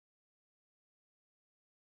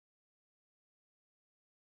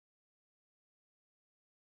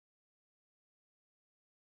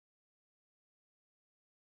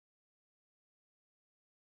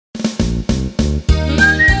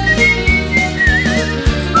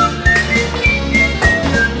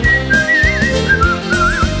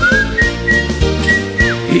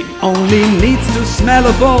only needs to smell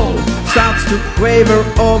a bowl, starts to quaver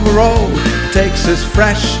overall, takes his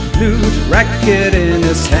fresh blued racket in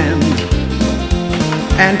his hand.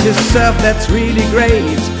 And his serve that's really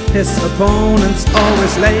great, his opponent's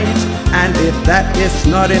always late. And if that is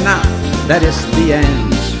not enough, that is the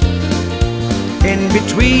end. In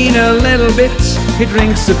between a little bit, he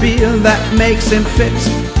drinks a beer that makes him fit.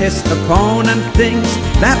 His opponent thinks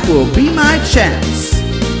that will be my chance,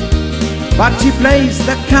 but he plays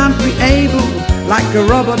that can't be able, like a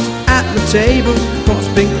robot at the table. Cause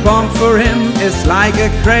ping pong for him is like a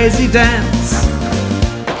crazy dance.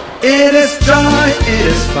 It is joy, it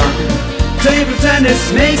is fun, table tennis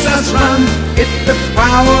makes us run. It's the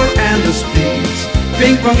power and the speed,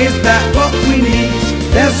 ping pong is that what we need.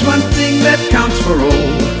 There's one thing that counts for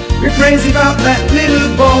all, we're crazy about that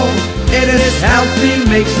little ball. It is healthy,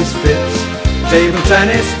 makes us fit, table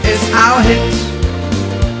tennis is our hit.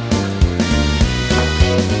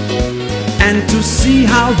 And to see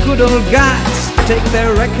how good old guys take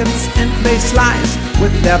their rackets and play slice,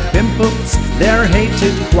 with their pimples they're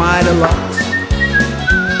hated quite a lot.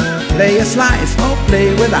 Play a slice or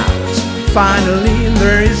play without, finally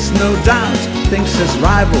there is no doubt, thinks his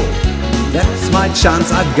rival, that's my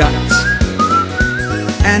chance I've got.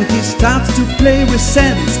 And he starts to play with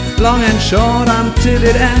sense, long and short until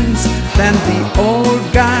it ends. Then the old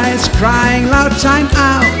guy's crying loud time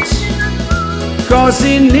out, cause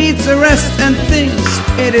he needs a rest and thinks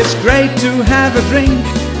it is great to have a drink.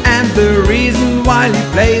 And the reason why he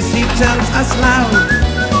plays he tells us loud.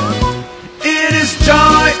 It is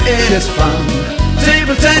joy, it is fun,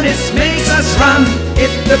 table tennis makes us run.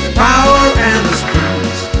 It's the power and the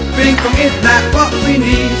speed, ping pong is that what we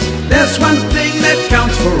need. There's one thing that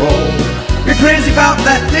counts for all, we're crazy about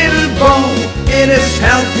that little ball. It is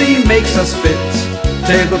healthy, makes us fit,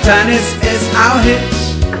 table tennis is our hit.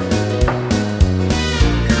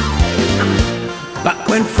 But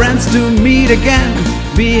when friends do meet again,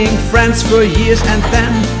 being friends for years and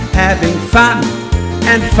then having fun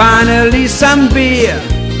and finally some beer.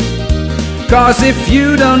 Cause if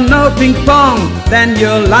you don't know ping pong, then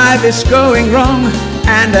your life is going wrong.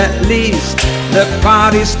 And at least the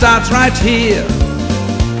party starts right here.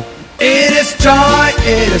 It is joy,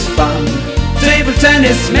 it is fun, table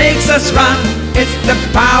tennis makes us run. It's the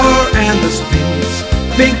power and the speed,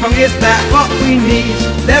 ping pong is that what we need.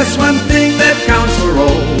 There's one thing that counts for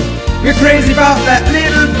all, we're crazy about that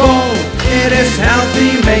little ball. It is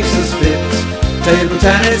healthy, makes us fit, table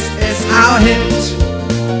tennis is our hit.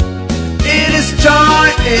 It is joy,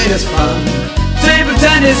 it is fun, table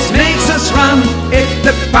tennis makes us run. It's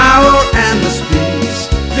the power and the speed,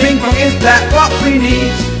 ping pong is that what we need.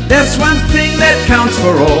 There's one thing that counts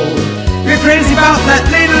for all, we're crazy about that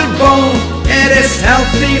little ball. It is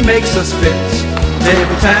healthy, makes us fit,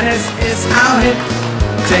 table tennis is our hit.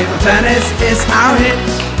 Table tennis is our hit.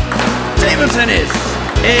 Table tennis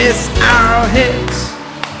is our hit.